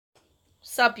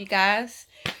What's up, you guys?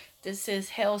 This is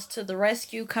Hells to the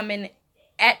Rescue coming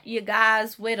at you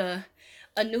guys with a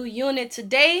new unit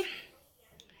today.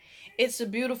 It's a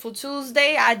beautiful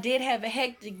Tuesday. I did have a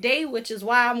hectic day, which is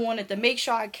why I wanted to make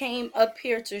sure I came up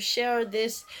here to share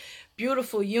this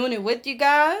beautiful unit with you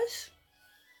guys.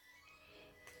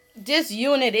 This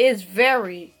unit is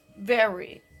very,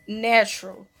 very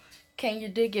natural. Can you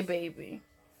dig it, baby?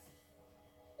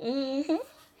 Look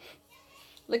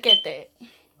at that.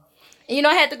 And you know,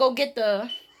 I had to go get a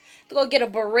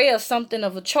beret or something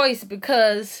of a choice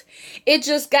because it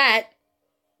just got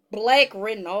black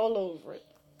written all over it.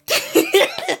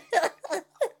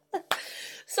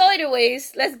 So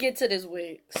anyways, let's get to this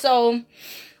wig. So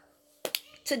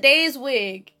today's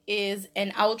wig is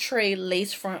an Outre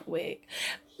lace front wig.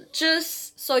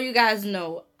 Just so you guys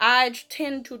know, I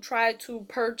tend to try to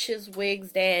purchase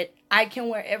wigs that I can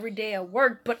wear every day at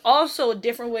work, but also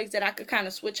different wigs that I could kind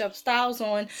of switch up styles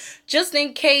on, just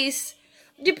in case,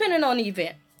 depending on the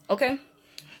event, okay?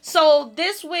 So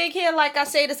this wig here, like I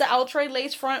said, is an Outre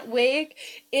lace front wig.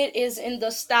 It is in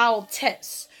the style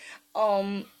Tess.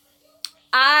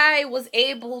 I was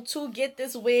able to get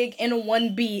this wig in a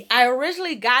 1B. I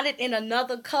originally got it in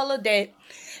another color that,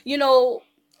 you know,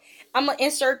 I'm going to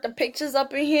insert the pictures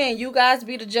up in here and you guys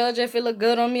be the judge if it look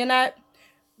good on me or not.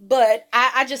 But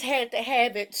I just had to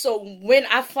have it. So when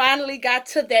I finally got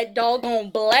to that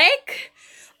doggone black,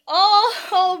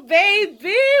 oh,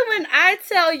 baby, when I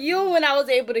tell you, when I was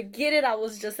able to get it, I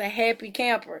was just a happy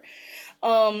camper.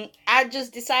 I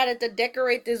just decided to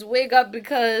decorate this wig up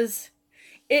because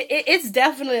it's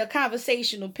definitely a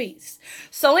conversational piece.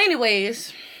 So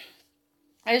anyways,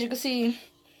 as you can see,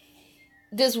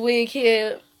 this wig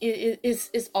here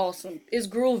is awesome. It's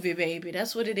groovy, baby.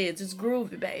 That's what it is. It's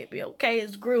groovy, baby. Okay,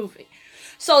 it's groovy.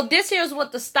 So this here's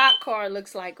what the stock card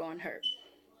looks like on her.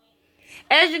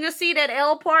 As you can see, that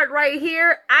L part right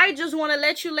here, I just want to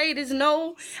let you ladies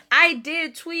know, I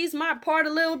did tweeze my part a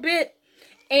little bit,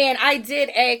 and I did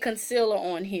add concealer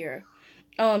on here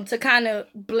to kind of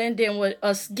blend in with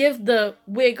us, give the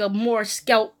wig a more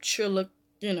sculpture look,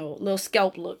 you know, little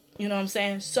scalp look, you know what I'm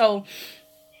saying? So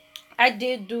I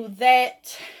did do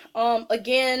that.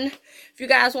 Again, if you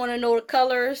guys want to know the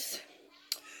colors,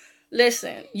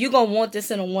 listen, you're going to want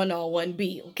this in a 1 or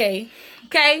 1B, okay?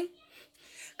 Okay?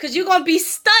 Because you're going to be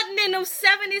stunting in them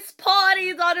 70s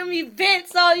parties or them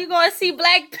events. So you're going to see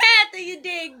Black Panther, you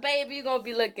dig, baby. You're going to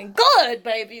be looking good,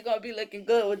 baby. You're going to be looking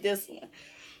good with this one.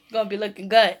 You're going to be looking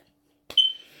good.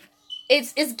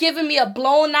 It's giving me a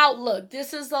blown out look.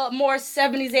 This is a more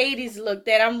 70s, 80s look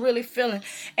that I'm really feeling.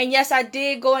 And yes, I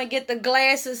did go and get the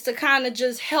glasses to kind of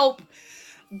just help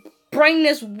bring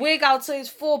this wig out to its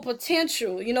full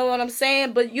potential. You know what I'm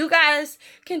saying? But you guys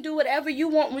can do whatever you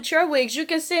want with your wigs. You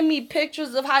can send me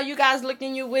pictures of how you guys look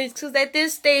in your wigs. Because at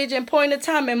this stage and point of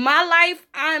time in my life,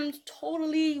 I'm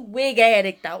totally wig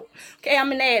addict out. Okay,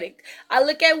 I'm an addict. I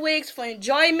look at wigs for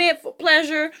enjoyment, for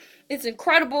pleasure. It's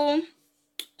incredible.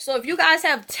 So if you guys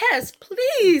have Tess,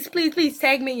 please, please, please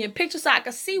tag me in your picture so I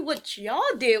can see what y'all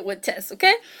did with Tess,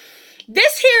 okay?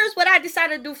 This here is what I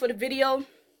decided to do for the video.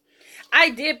 I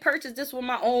did purchase this with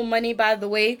my own money, by the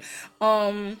way.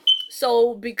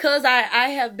 So because I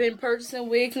have been purchasing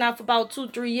wigs now for about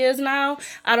 2-3 years now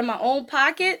out of my own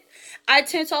pocket, I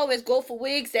tend to always go for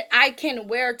wigs that I can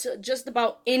wear to just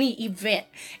about any event.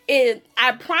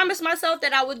 I promised myself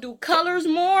that I would do colors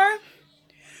more,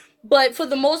 but for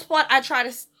the most part, I try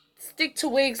to stick to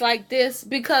wigs like this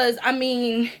because, I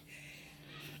mean,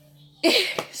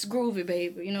 it's groovy,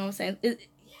 baby. You know what I'm saying?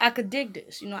 I could dig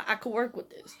this. You know, I could work with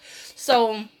this.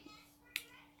 So,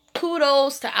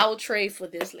 kudos to Outre for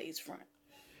this lace front.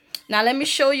 Now, let me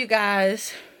show you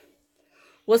guys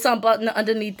what's unbuttoned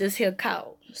underneath this here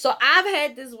cowl. So, I've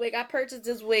had this wig. I purchased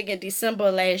this wig in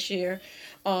December last year.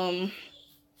 So,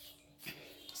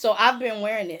 I've been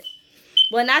wearing it.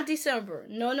 Well, not December.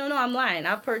 No, I'm lying.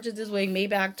 I purchased this wig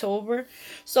maybe October.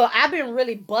 So, I've been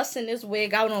really busting this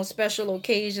wig out on special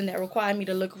occasions that require me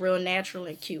to look real natural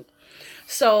and cute.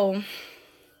 So,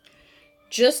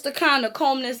 just to kind of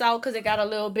comb this out because it got a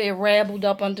little bit rabbled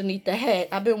up underneath the hat.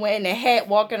 I've been wearing the hat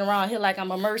walking around here like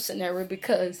I'm a mercenary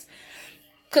because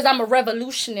I'm a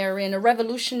revolutionary. And a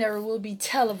revolutionary will be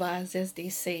televised, as they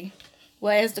say.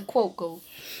 Well, as the quote goes.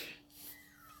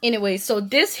 Anyway, so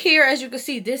this here, as you can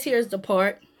see, this here is the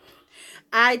part.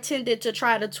 I tended to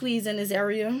try to tweeze in this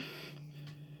area.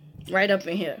 Right up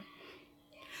in here.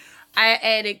 I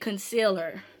added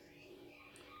concealer.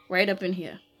 Right up in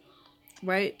here.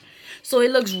 Right? So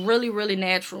it looks really, really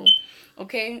natural.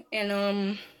 Okay?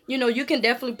 And, you know, you can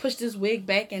definitely push this wig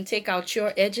back and take out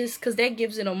your edges, because that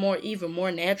gives it a even more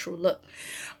natural look.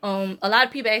 A lot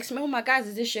of people ask me, oh my gosh,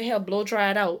 is this your hair blow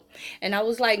dried out? And I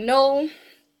was like, no.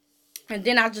 And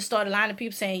then I just started lining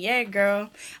people saying, yeah, girl,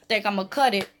 I think I'm gonna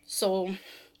cut it. So,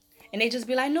 and they just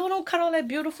be like, no, don't cut all that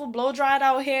beautiful blow dried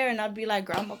out hair. And I'd be like,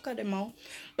 girl, I'm gonna cut it more.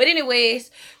 But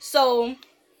anyways, so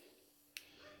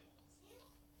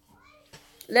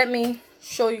let me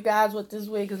show you guys what this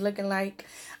wig is looking like.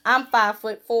 I'm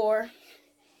 5'4".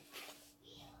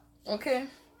 Okay.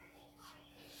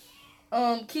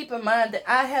 Keep in mind that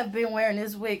I have been wearing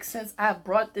this wig since I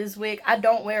brought this wig. I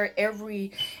don't wear it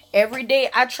every day.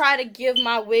 I try to give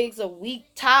my wigs a week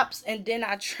tops, and then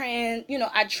I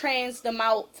trans them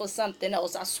out for something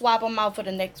else. I swap them out for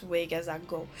the next wig as I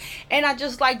go. And I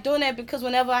just like doing that because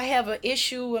whenever I have an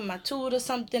issue with my tooth or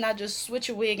something, I just switch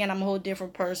a wig and I'm a whole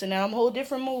different person and I'm a whole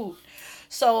different mood.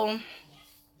 So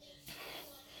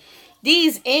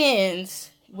these ends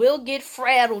will get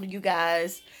frazzled, you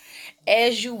guys,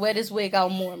 as you wear this wig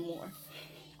out more and more.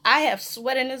 I have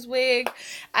sweat in this wig.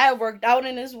 I have worked out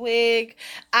in this wig.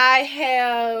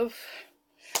 I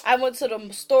went to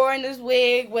the store in this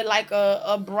wig with like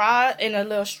a bra and a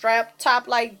little strap top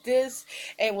like this,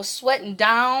 and was sweating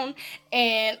down.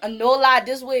 And no lie,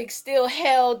 this wig still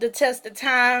held the test of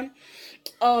time.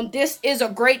 This is a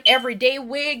great everyday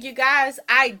wig, you guys.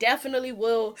 I definitely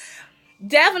will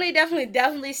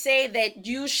definitely say that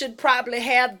you should probably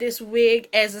have this wig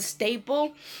as a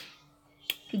staple.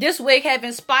 This wig have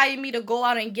inspired me to go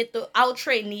out and get the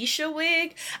Outre Nisha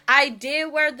wig. I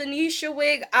did wear the Nisha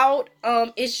wig out.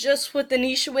 It's just with the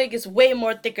Nisha wig, it's way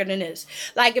more thicker than this.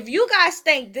 Like, if you guys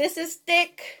think this is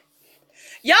thick,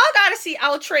 y'all gotta see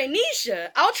Outre Nisha.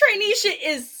 Outre Nisha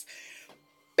is,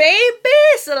 baby,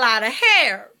 it's a lot of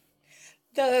hair.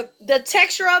 The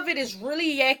texture of it is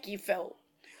really yucky felt.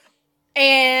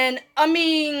 And I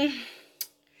mean,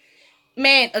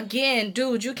 man, again,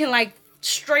 dude, you can like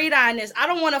straight iron this. I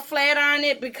don't want to flat iron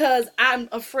it because I'm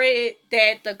afraid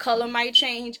that the color might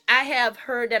change. I have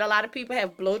heard that a lot of people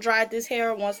have blow dried this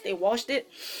hair once they washed it.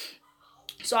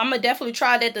 So I'm gonna definitely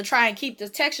try that to try and keep the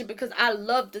texture, because I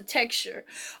love the texture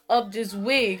of this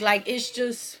wig. Like,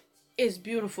 it's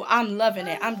beautiful. I'm loving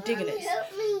it. I'm digging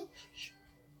it.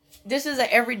 This is an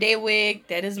everyday wig.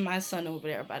 That is my son over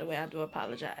there, by the way. I do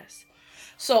apologize.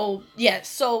 So, yes.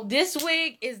 So, this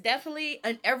wig is definitely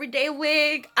an everyday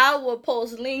wig. I will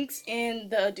post links in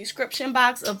the description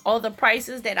box of all the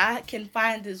prices that I can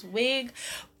find this wig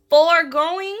for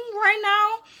going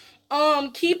right now.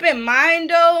 Keep in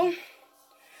mind, though,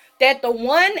 that the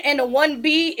 1 and the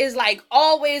 1B is like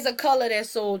always a color that's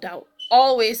sold out.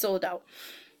 Always sold out.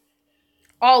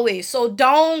 Always. So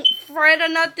don't fret or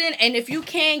nothing. And if you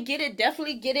can't get it,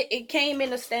 definitely get it. It came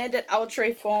in a standard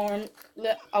Outre form,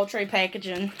 the Outre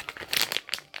packaging.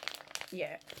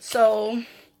 Yeah. So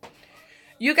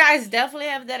you guys definitely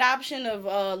have that option of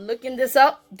looking this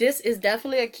up. This is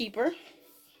definitely a keeper.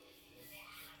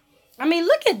 I mean,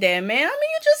 look at that, man. I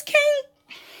mean, you just can't.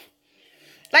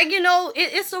 Like, you know,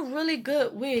 it's a really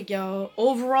good wig, y'all.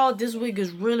 Overall, this wig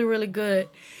is really, really good.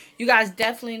 You guys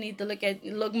definitely need to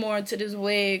look more into this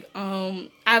wig.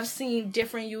 I've seen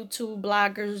different YouTube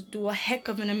bloggers do a heck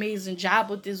of an amazing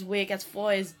job with this wig as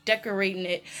far as decorating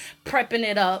it, prepping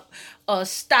it up,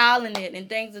 styling it, and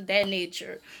things of that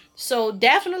nature. So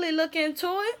definitely look into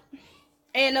it.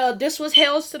 And this was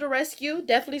Hells to the Rescue.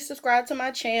 Definitely subscribe to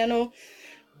my channel.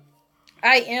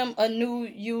 I am a new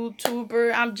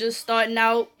YouTuber. I'm just starting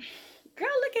out. Girl,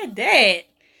 look at that.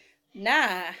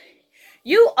 Nah.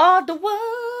 You are the one.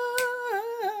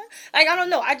 Like, I don't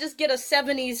know. I just get a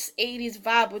 70s, 80s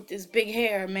vibe with this big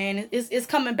hair, man. It's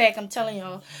coming back, I'm telling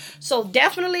y'all. So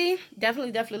definitely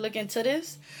look into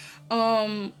this.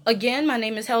 Again, my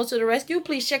name is Hells to the Rescue.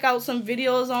 Please check out some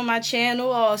videos on my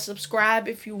channel, or subscribe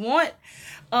if you want.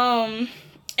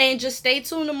 And just stay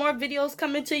tuned to more videos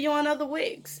coming to you on other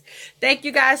wigs. Thank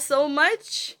you guys so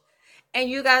much. And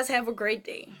you guys have a great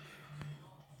day.